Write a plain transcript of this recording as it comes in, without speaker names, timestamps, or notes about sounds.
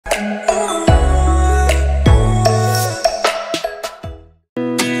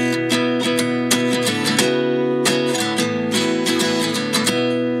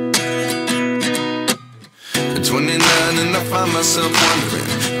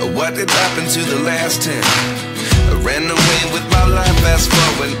what did happen to the last 10? I ran away with my life, fast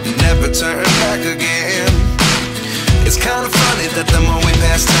forward, never turn back again. It's kind of funny that the more we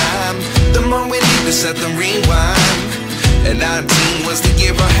pass time, the more we need to set the rewind. And 19 was the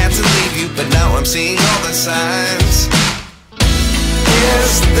year I had to leave you, but now I'm seeing all the signs.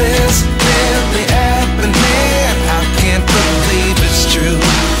 Is this really happening? I can't believe it's true.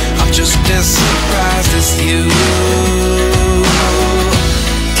 I'm just as surprised as you.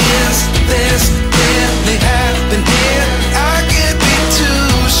 Is this really happening? I can't be too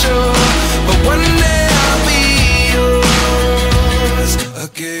sure, but one day I'll be yours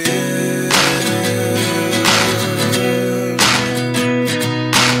again.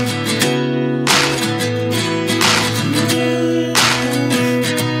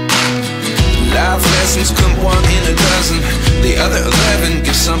 Life lessons come one in a dozen, the other 11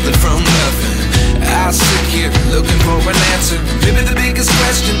 give something from nothing. I sit here looking for an answer. Maybe the biggest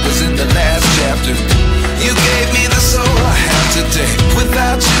question was in the last chapter. You gave me the soul I have today.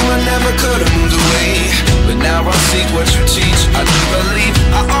 Without you I never could have moved away. But now I see what you teach. I do believe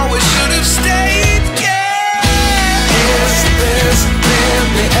I always should have stayed. Yeah. Is this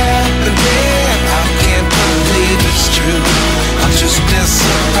really happening? I can't believe it's true. I'm just as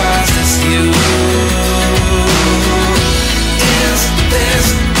surprised as you. Is this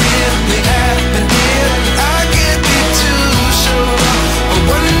really happening? I can't be too sure, but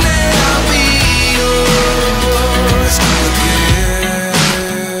one day I'll be yours again.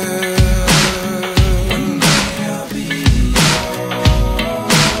 One day I'll be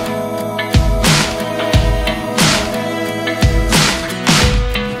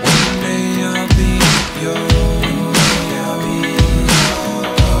One day I'll be yours.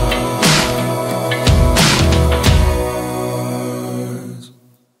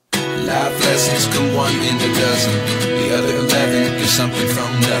 Life lessons come one in a dozen, the other 11 give something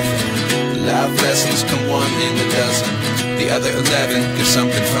from nothing. Life lessons come one in a dozen, the other 11 give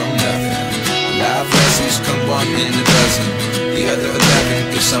something from nothing. Life lessons come one in a dozen, the other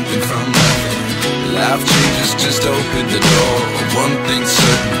 11 give something from nothing. Life changes just open the door, one thing